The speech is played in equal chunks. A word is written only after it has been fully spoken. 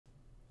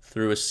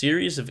Through a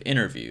series of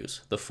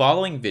interviews, the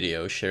following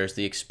video shares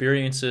the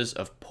experiences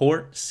of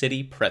Port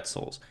City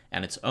Pretzels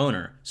and its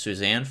owner,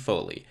 Suzanne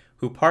Foley,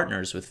 who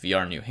partners with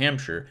VR New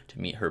Hampshire to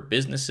meet her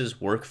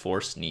business's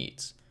workforce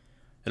needs.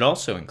 It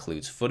also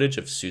includes footage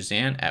of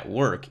Suzanne at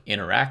work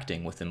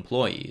interacting with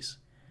employees.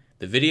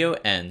 The video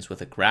ends with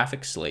a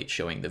graphic slate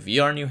showing the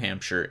VR New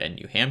Hampshire and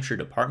New Hampshire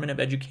Department of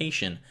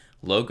Education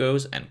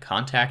logos and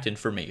contact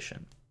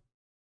information.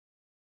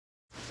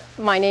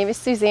 My name is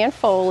Suzanne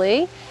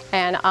Foley,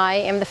 and I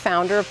am the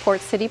founder of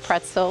Port City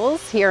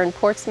Pretzels here in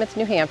Portsmouth,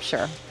 New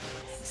Hampshire.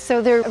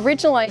 So the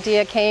original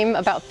idea came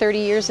about 30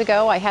 years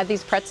ago. I had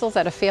these pretzels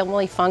at a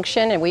family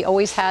function, and we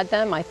always had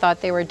them. I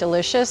thought they were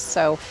delicious.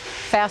 So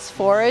fast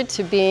forward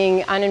to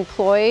being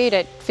unemployed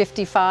at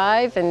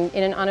 55 and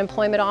in an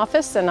unemployment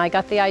office, and I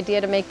got the idea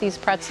to make these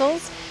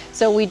pretzels.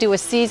 So we do a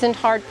seasoned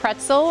hard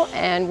pretzel,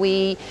 and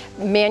we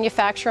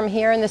manufacture them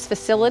here in this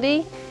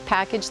facility,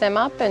 package them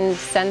up, and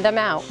send them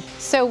out.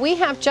 So we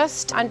have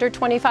just under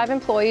 25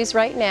 employees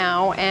right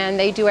now, and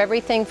they do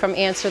everything from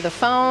answer the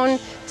phone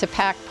to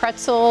pack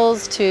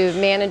pretzels to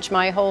manage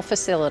my whole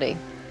facility.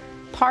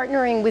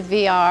 Partnering with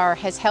VR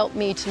has helped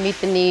me to meet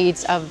the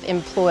needs of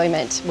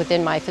employment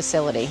within my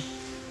facility.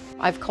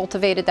 I've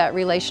cultivated that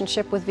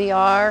relationship with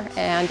VR,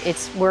 and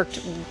it's worked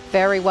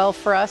very well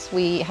for us.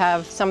 We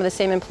have some of the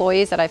same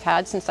employees that I've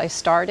had since I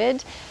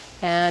started,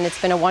 and it's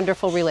been a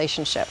wonderful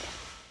relationship.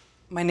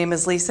 My name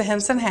is Lisa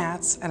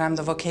Hinson-Hatz, and I'm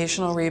the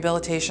Vocational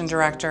Rehabilitation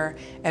Director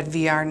at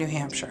VR New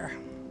Hampshire.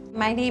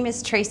 My name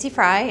is Tracy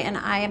Fry, and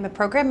I am a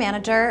Program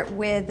Manager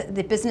with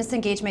the Business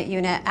Engagement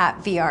Unit at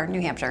VR New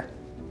Hampshire.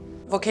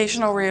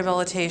 Vocational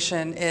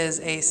rehabilitation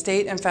is a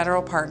state and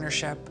federal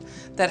partnership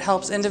that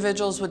helps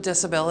individuals with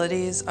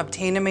disabilities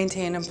obtain and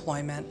maintain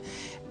employment.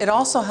 It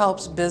also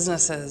helps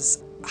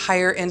businesses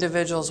hire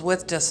individuals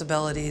with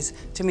disabilities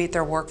to meet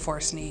their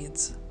workforce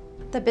needs.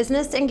 The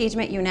Business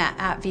Engagement Unit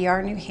at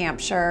VR New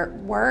Hampshire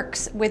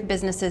works with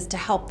businesses to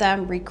help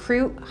them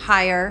recruit,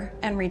 hire,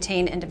 and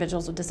retain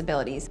individuals with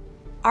disabilities.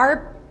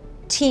 Our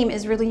team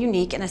is really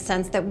unique in a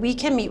sense that we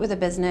can meet with a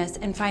business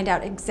and find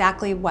out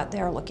exactly what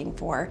they're looking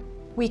for.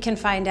 We can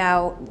find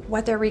out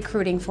what they're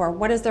recruiting for,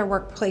 what is their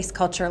workplace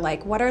culture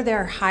like, what are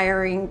their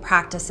hiring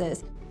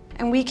practices,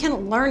 and we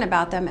can learn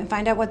about them and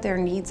find out what their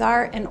needs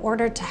are in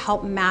order to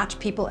help match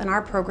people in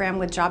our program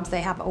with jobs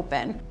they have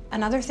open.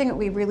 Another thing that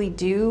we really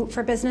do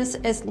for business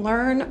is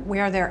learn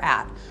where they're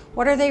at.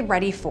 What are they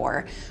ready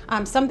for?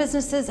 Some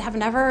businesses have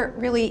never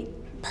really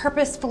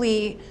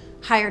purposefully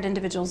hired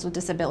individuals with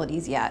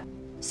disabilities yet.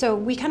 So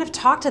we kind of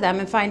talk to them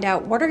and find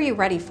out, what are you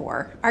ready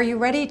for? Are you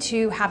ready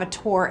to have a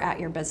tour at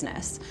your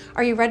business?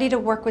 Are you ready to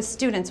work with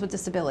students with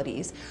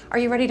disabilities? Are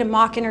you ready to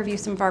mock interview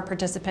some of our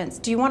participants?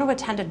 Do you want to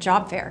attend a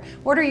job fair?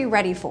 What are you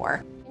ready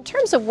for? In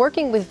terms of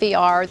working with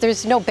VR,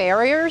 there's no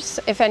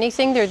barriers. If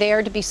anything, they're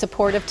there to be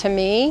supportive to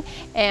me,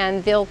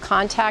 and they'll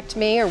contact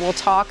me, or we'll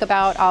talk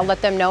about, I'll let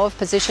them know if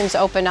positions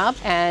open up,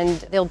 and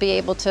they'll be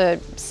able to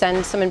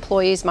send some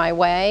employees my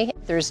way.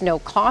 There's no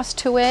cost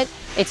to it.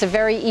 It's a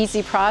very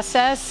easy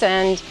process,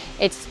 and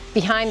it's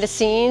behind the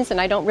scenes,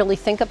 and I don't really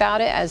think about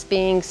it as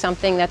being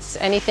something that's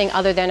anything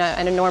other than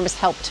an enormous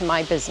help to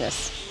my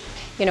business.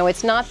 You know,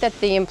 it's not that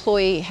the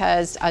employee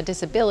has a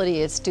disability,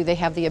 it's do they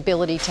have the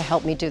ability to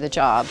help me do the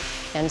job.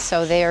 And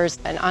so there's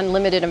an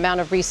unlimited amount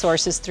of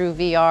resources through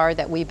VR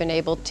that we've been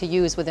able to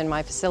use within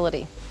my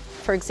facility.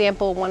 For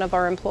example, one of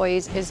our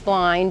employees is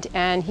blind,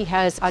 and he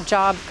has a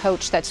job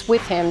coach that's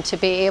with him to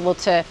be able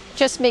to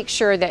just make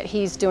sure that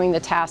he's doing the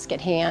task at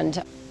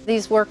hand.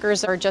 These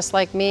workers are just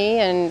like me,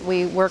 and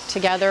we work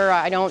together.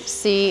 I don't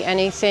see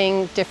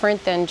anything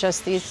different than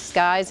just these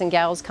guys and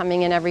gals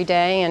coming in every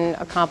day and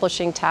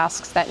accomplishing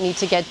tasks that need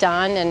to get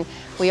done. And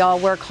we all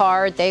work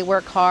hard, they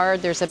work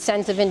hard. There's a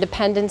sense of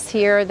independence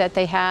here that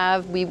they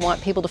have. We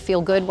want people to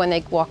feel good when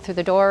they walk through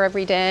the door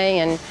every day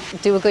and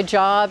do a good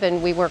job,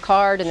 and we work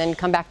hard and then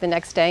come back the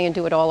next day and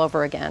do it all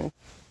over again.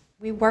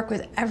 We work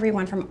with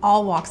everyone from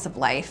all walks of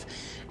life,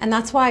 and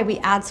that's why we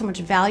add so much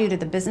value to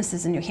the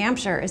businesses in New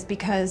Hampshire, is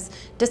because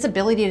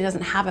disability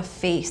doesn't have a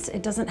face.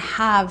 It doesn't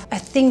have a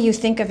thing you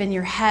think of in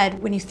your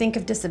head when you think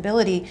of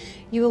disability.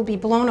 You will be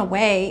blown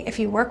away if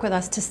you work with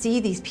us to see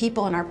these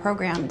people in our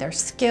program, their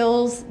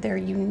skills, their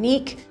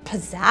unique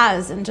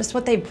pizzazz, and just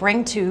what they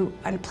bring to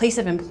a place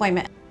of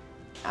employment.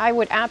 I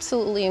would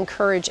absolutely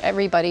encourage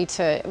everybody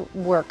to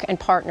work and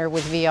partner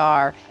with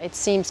VR. It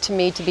seems to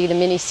me to be the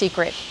mini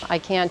secret. I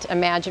can't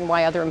imagine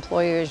why other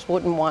employers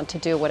wouldn't want to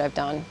do what I've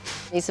done.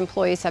 These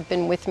employees have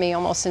been with me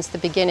almost since the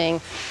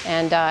beginning,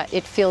 and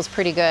it feels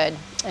pretty good.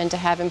 And to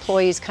have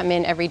employees come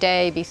in every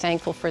day, be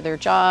thankful for their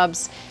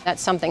jobs,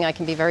 that's something I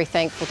can be very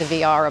thankful to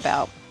VR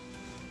about.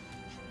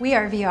 We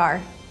are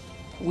VR.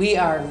 We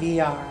are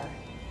VR.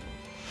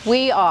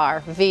 We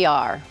are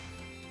VR.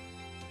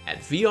 At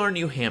VR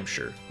New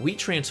Hampshire, we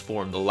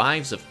transform the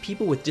lives of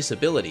people with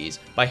disabilities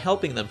by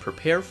helping them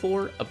prepare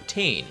for,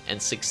 obtain, and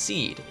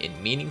succeed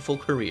in meaningful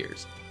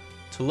careers.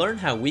 To learn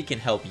how we can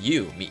help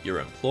you meet your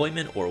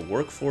employment or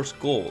workforce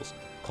goals,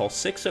 call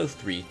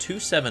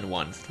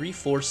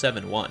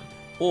 603-271-3471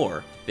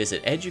 or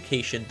visit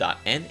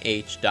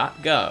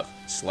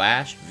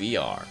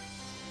education.nh.gov/VR.